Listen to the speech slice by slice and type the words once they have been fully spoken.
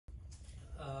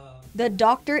The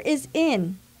doctor is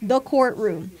in the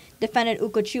courtroom. Defendant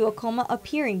Ugochu Akoma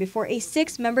appearing before a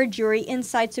 6-member jury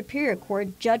inside Superior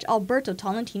Court Judge Alberto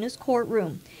Tolentino's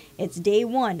courtroom. It's day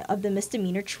 1 of the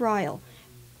misdemeanor trial.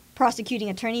 Prosecuting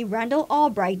attorney Randall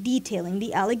Albright detailing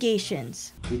the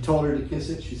allegations. He told her to kiss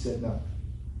it. She said no.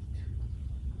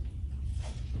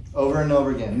 Over and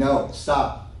over again. No,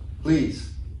 stop, please.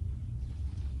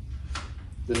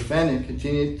 The defendant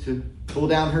continued to pull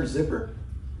down her zipper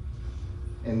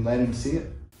and let him see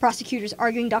it. Prosecutors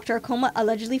arguing Dr. Akoma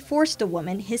allegedly forced the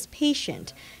woman, his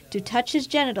patient, to touch his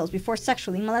genitals before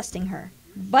sexually molesting her.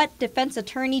 But defense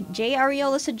attorney Jay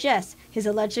Ariola suggests his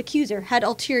alleged accuser had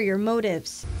ulterior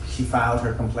motives. She filed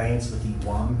her complaints with the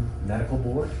Guam Medical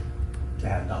Board to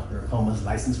have Dr. Akoma's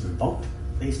license revoked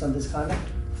based on this conduct.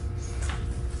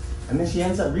 And then she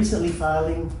ends up recently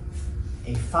filing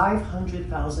a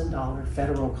 $500,000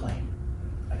 federal claim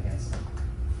against him.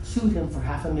 Sued him for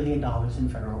 $500,000 in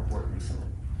federal court recently.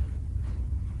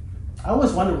 I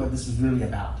always wonder what this is really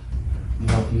about. We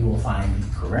hope you will find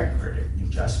the correct verdict, the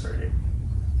just verdict,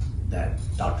 that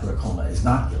Dr. Akoma is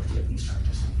not guilty of these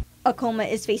charges.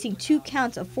 Akoma is facing 2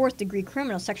 counts of 4th-degree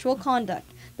criminal sexual conduct.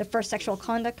 The first sexual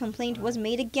conduct complaint was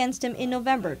made against him in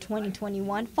November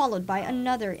 2021, followed by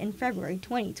another in February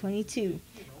 2022.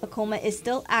 Akoma is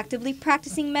still actively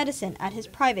practicing medicine at his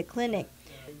private clinic.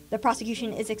 The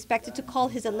prosecution is expected to call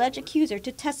his alleged accuser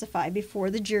to testify before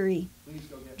the jury.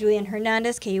 Julianne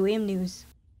Hernandez, KUAM News.